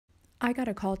I got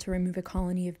a call to remove a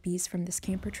colony of bees from this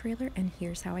camper trailer, and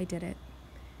here's how I did it.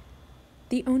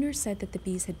 The owner said that the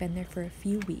bees had been there for a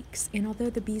few weeks, and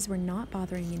although the bees were not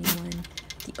bothering anyone,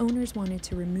 the owners wanted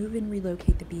to remove and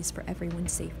relocate the bees for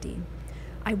everyone's safety.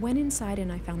 I went inside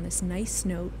and I found this nice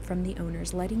note from the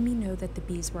owners letting me know that the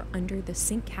bees were under the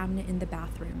sink cabinet in the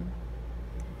bathroom.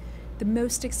 The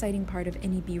most exciting part of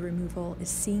any bee removal is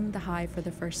seeing the hive for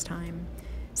the first time.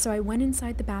 So I went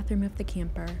inside the bathroom of the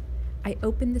camper, I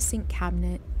opened the sink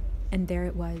cabinet, and there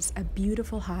it was, a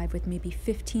beautiful hive with maybe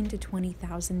 15 to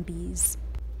 20,000 bees.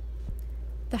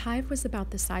 The hive was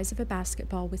about the size of a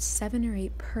basketball with 7 or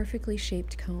 8 perfectly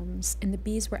shaped combs, and the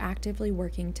bees were actively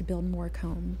working to build more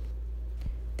comb.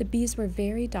 The bees were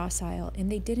very docile,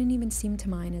 and they didn't even seem to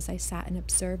mind as I sat and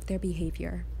observed their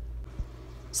behavior.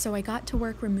 So I got to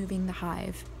work removing the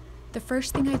hive. The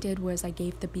first thing I did was I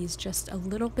gave the bees just a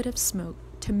little bit of smoke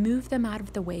to move them out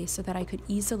of the way so that I could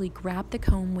easily grab the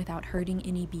comb without hurting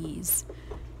any bees.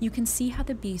 You can see how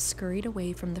the bees scurried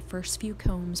away from the first few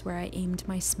combs where I aimed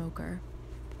my smoker.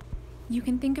 You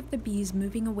can think of the bees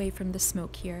moving away from the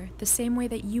smoke here, the same way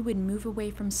that you would move away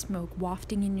from smoke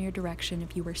wafting in your direction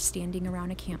if you were standing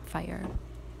around a campfire.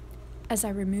 As I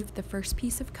removed the first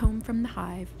piece of comb from the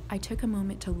hive, I took a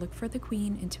moment to look for the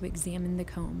queen and to examine the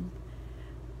comb.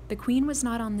 The queen was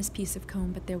not on this piece of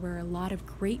comb, but there were a lot of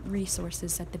great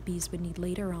resources that the bees would need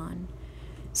later on.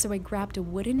 So I grabbed a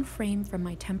wooden frame from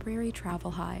my temporary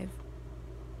travel hive.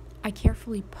 I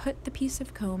carefully put the piece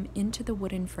of comb into the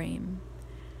wooden frame.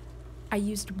 I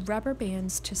used rubber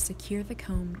bands to secure the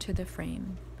comb to the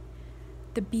frame.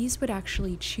 The bees would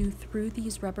actually chew through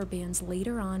these rubber bands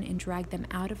later on and drag them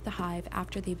out of the hive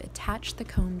after they've attached the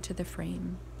comb to the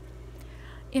frame.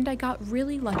 And I got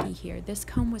really lucky here. This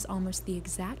comb was almost the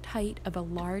exact height of a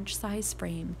large size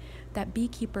frame that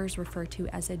beekeepers refer to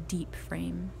as a deep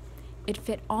frame. It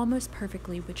fit almost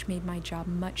perfectly, which made my job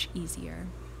much easier.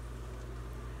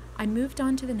 I moved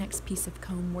on to the next piece of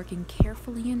comb, working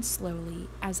carefully and slowly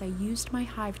as I used my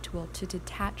hive tool to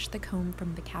detach the comb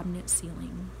from the cabinet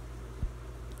ceiling.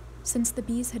 Since the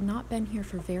bees had not been here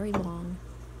for very long,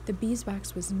 the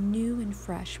beeswax was new and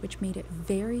fresh, which made it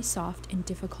very soft and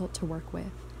difficult to work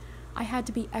with. I had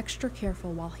to be extra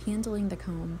careful while handling the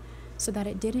comb so that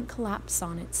it didn't collapse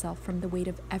on itself from the weight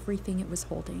of everything it was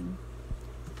holding,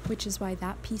 which is why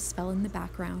that piece fell in the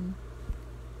background.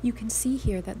 You can see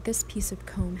here that this piece of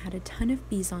comb had a ton of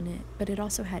bees on it, but it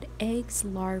also had eggs,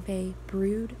 larvae,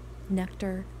 brood,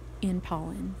 nectar, and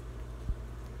pollen.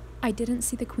 I didn't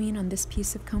see the queen on this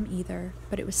piece of comb either,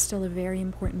 but it was still a very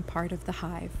important part of the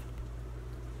hive.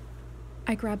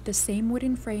 I grabbed the same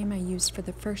wooden frame I used for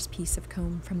the first piece of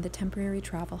comb from the temporary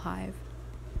travel hive.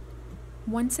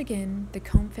 Once again, the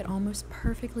comb fit almost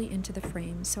perfectly into the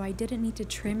frame, so I didn't need to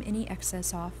trim any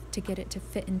excess off to get it to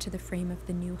fit into the frame of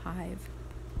the new hive.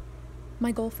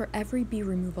 My goal for every bee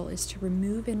removal is to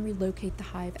remove and relocate the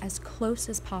hive as close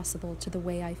as possible to the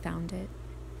way I found it.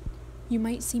 You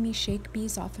might see me shake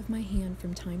bees off of my hand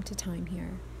from time to time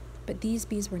here, but these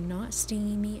bees were not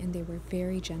stinging me and they were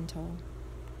very gentle.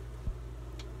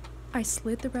 I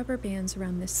slid the rubber bands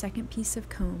around this second piece of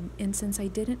comb, and since I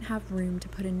didn't have room to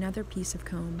put another piece of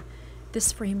comb,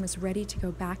 this frame was ready to go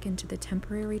back into the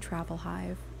temporary travel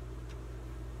hive.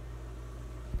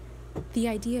 The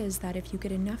idea is that if you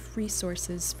get enough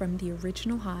resources from the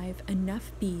original hive,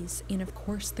 enough bees, and of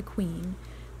course the queen,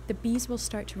 the bees will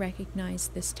start to recognize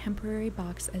this temporary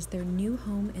box as their new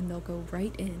home and they'll go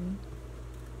right in.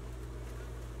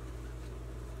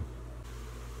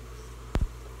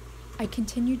 I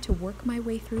continued to work my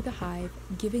way through the hive,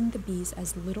 giving the bees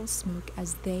as little smoke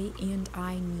as they and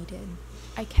I needed.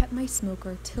 I kept my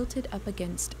smoker tilted up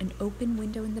against an open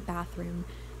window in the bathroom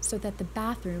so that the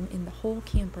bathroom in the whole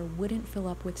camper wouldn't fill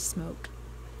up with smoke.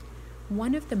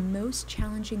 One of the most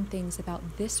challenging things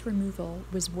about this removal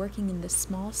was working in the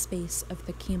small space of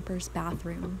the camper's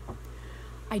bathroom.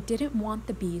 I didn't want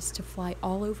the bees to fly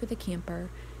all over the camper,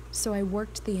 so I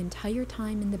worked the entire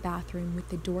time in the bathroom with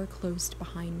the door closed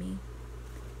behind me.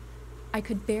 I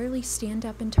could barely stand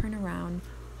up and turn around,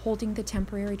 holding the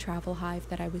temporary travel hive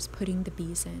that I was putting the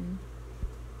bees in.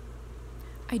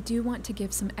 I do want to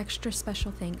give some extra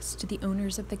special thanks to the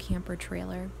owners of the camper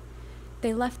trailer.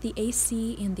 They left the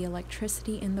AC and the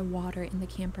electricity and the water in the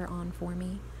camper on for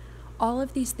me. All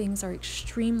of these things are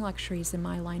extreme luxuries in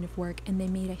my line of work, and they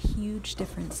made a huge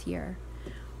difference here.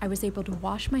 I was able to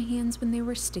wash my hands when they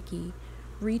were sticky,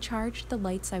 recharge the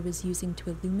lights I was using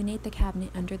to illuminate the cabinet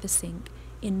under the sink,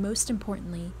 and most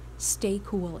importantly, stay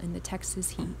cool in the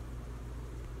Texas heat.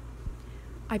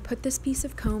 I put this piece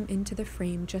of comb into the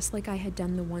frame just like I had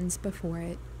done the ones before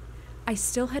it. I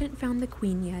still hadn't found the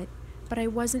queen yet, but I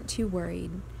wasn't too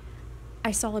worried.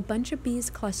 I saw a bunch of bees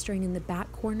clustering in the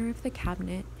back corner of the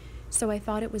cabinet, so I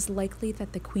thought it was likely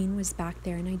that the queen was back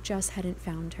there and I just hadn't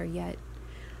found her yet.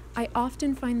 I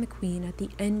often find the queen at the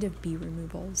end of bee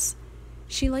removals.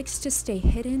 She likes to stay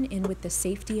hidden in with the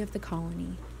safety of the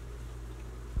colony.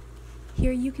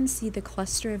 Here you can see the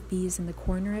cluster of bees in the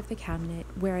corner of the cabinet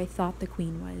where I thought the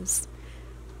queen was.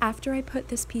 After I put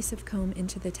this piece of comb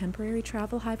into the temporary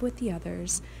travel hive with the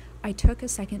others, I took a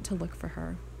second to look for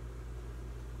her.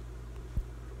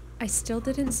 I still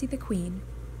didn't see the queen,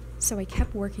 so I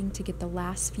kept working to get the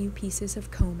last few pieces of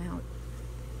comb out.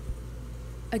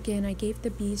 Again, I gave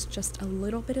the bees just a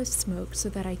little bit of smoke so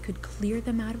that I could clear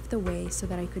them out of the way so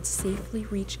that I could safely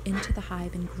reach into the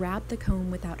hive and grab the comb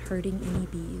without hurting any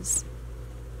bees.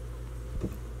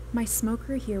 My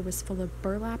smoker here was full of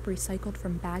burlap recycled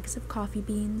from bags of coffee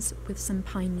beans with some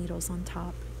pine needles on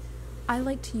top. I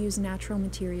like to use natural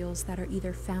materials that are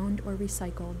either found or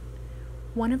recycled.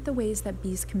 One of the ways that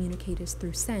bees communicate is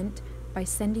through scent, by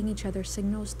sending each other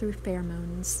signals through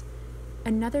pheromones.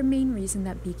 Another main reason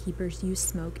that beekeepers use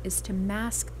smoke is to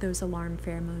mask those alarm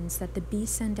pheromones that the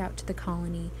bees send out to the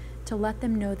colony to let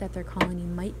them know that their colony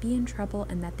might be in trouble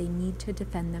and that they need to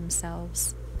defend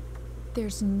themselves.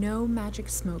 There's no magic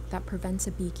smoke that prevents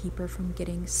a beekeeper from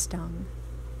getting stung.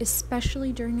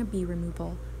 Especially during a bee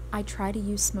removal, I try to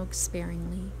use smoke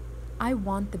sparingly. I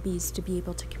want the bees to be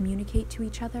able to communicate to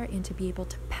each other and to be able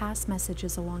to pass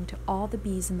messages along to all the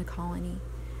bees in the colony.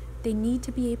 They need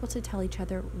to be able to tell each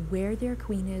other where their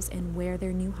queen is and where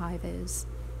their new hive is.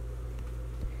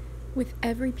 With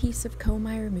every piece of comb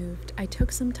I removed, I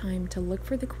took some time to look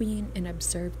for the queen and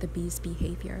observe the bees'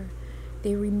 behavior.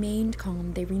 They remained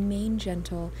calm, they remained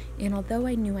gentle, and although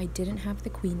I knew I didn't have the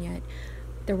queen yet,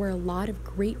 there were a lot of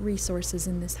great resources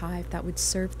in this hive that would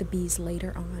serve the bees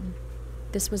later on.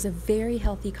 This was a very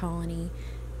healthy colony.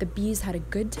 The bees had a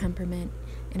good temperament,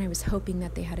 and I was hoping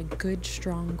that they had a good,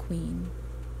 strong queen.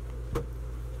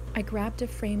 I grabbed a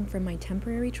frame from my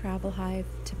temporary travel hive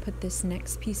to put this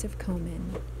next piece of comb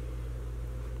in.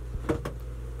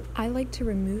 I like to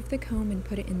remove the comb and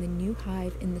put it in the new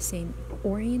hive in the same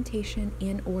orientation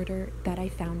and order that I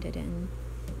found it in.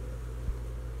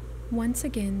 Once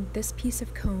again, this piece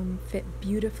of comb fit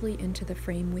beautifully into the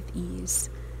frame with ease.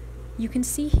 You can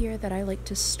see here that I like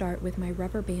to start with my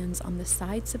rubber bands on the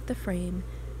sides of the frame,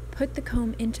 put the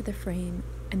comb into the frame,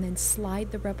 and then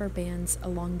slide the rubber bands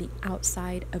along the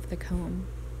outside of the comb.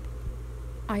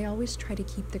 I always try to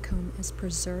keep the comb as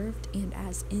preserved and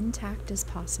as intact as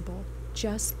possible,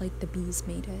 just like the bees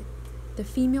made it. The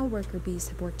female worker bees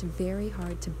have worked very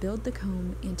hard to build the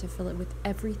comb and to fill it with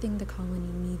everything the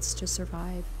colony needs to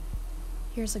survive.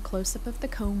 Here's a close-up of the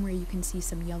comb where you can see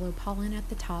some yellow pollen at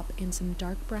the top and some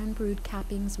dark brown brood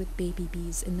cappings with baby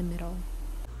bees in the middle.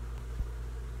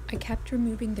 I kept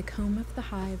removing the comb of the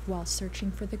hive while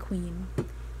searching for the queen.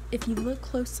 If you look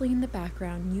closely in the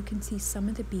background, you can see some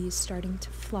of the bees starting to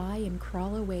fly and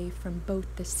crawl away from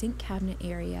both the sink cabinet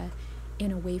area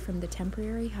and away from the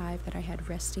temporary hive that I had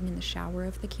resting in the shower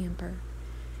of the camper.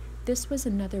 This was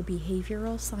another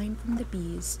behavioral sign from the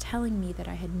bees telling me that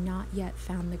I had not yet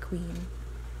found the queen.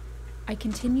 I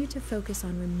continued to focus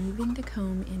on removing the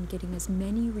comb and getting as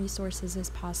many resources as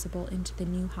possible into the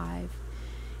new hive.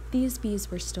 These bees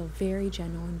were still very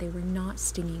gentle and they were not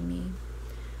stinging me.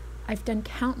 I've done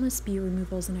countless bee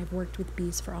removals and I've worked with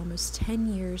bees for almost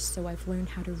 10 years, so I've learned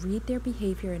how to read their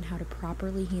behavior and how to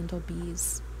properly handle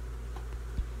bees.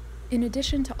 In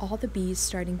addition to all the bees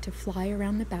starting to fly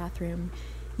around the bathroom,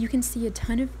 you can see a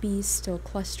ton of bees still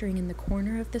clustering in the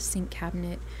corner of the sink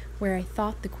cabinet where I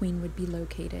thought the queen would be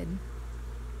located.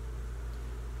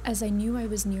 As I knew I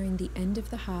was nearing the end of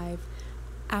the hive,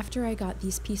 after I got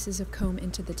these pieces of comb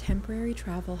into the temporary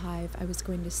travel hive, I was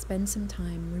going to spend some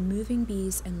time removing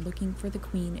bees and looking for the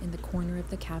queen in the corner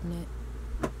of the cabinet.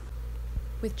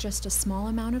 With just a small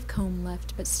amount of comb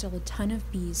left but still a ton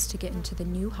of bees to get into the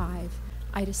new hive,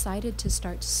 I decided to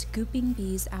start scooping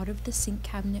bees out of the sink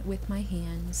cabinet with my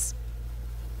hands.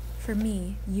 For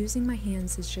me, using my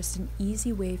hands is just an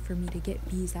easy way for me to get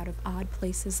bees out of odd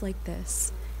places like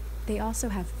this. They also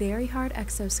have very hard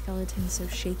exoskeletons, so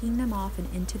shaking them off and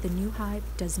into the new hive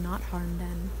does not harm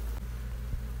them.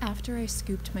 After I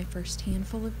scooped my first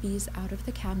handful of bees out of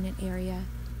the cabinet area,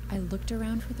 I looked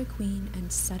around for the queen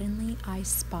and suddenly I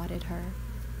spotted her.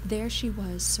 There she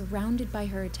was, surrounded by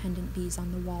her attendant bees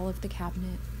on the wall of the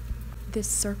cabinet. This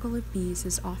circle of bees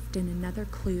is often another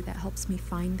clue that helps me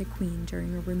find the queen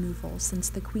during a removal, since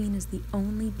the queen is the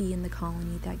only bee in the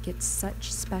colony that gets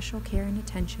such special care and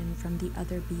attention from the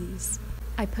other bees.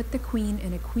 I put the queen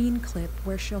in a queen clip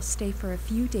where she'll stay for a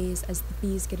few days as the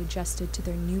bees get adjusted to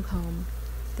their new home.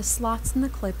 The The slots in the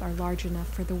clip are large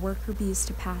enough for the worker bees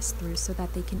to pass through so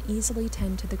that they can easily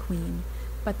tend to the queen,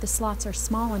 but the slots are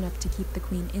small enough to keep the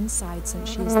queen inside since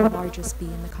she is the largest bee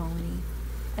in the colony.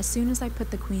 As soon as I put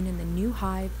the queen in the new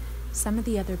hive, some of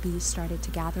the other bees started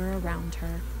to gather around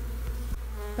her.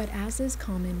 But as is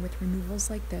common with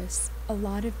removals like this, a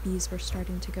lot of bees were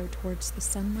starting to go towards the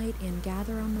sunlight and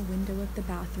gather on the window of the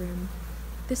bathroom.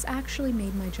 This actually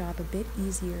made my job a bit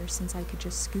easier since I could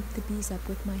just scoop the bees up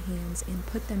with my hands and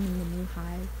put them in the new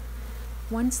hive.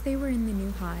 Once they were in the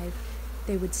new hive,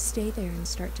 they would stay there and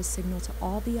start to signal to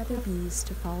all the other bees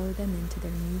to follow them into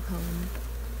their new home.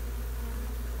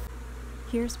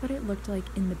 Here's what it looked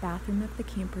like in the bathroom of the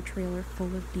camper trailer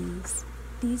full of bees.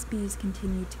 These bees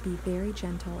continued to be very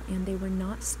gentle, and they were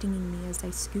not stinging me as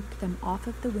I scooped them off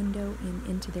of the window and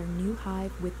into their new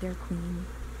hive with their queen.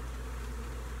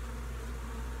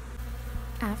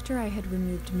 After I had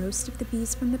removed most of the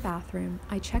bees from the bathroom,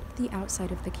 I checked the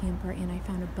outside of the camper and I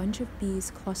found a bunch of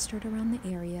bees clustered around the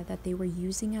area that they were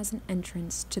using as an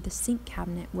entrance to the sink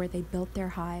cabinet where they built their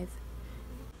hive.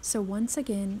 So once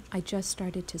again, I just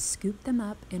started to scoop them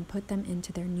up and put them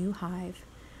into their new hive.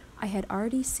 I had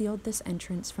already sealed this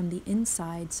entrance from the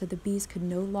inside so the bees could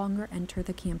no longer enter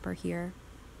the camper here.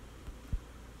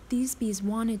 These bees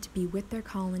wanted to be with their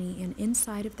colony and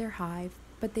inside of their hive,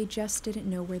 but they just didn't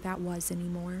know where that was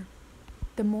anymore.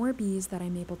 The more bees that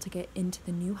I'm able to get into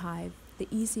the new hive, the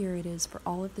easier it is for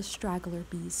all of the straggler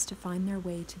bees to find their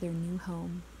way to their new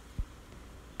home.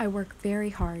 I work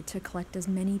very hard to collect as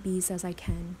many bees as I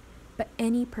can, but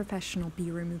any professional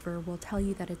bee remover will tell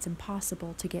you that it's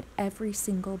impossible to get every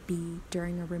single bee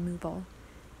during a removal.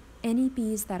 Any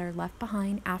bees that are left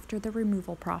behind after the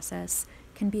removal process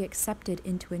can be accepted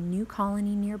into a new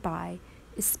colony nearby,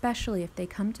 especially if they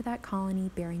come to that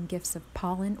colony bearing gifts of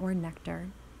pollen or nectar.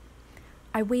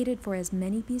 I waited for as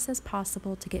many bees as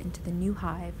possible to get into the new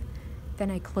hive.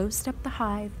 Then I closed up the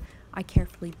hive, I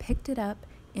carefully picked it up,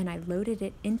 and I loaded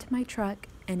it into my truck,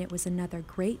 and it was another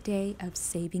great day of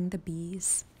saving the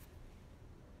bees.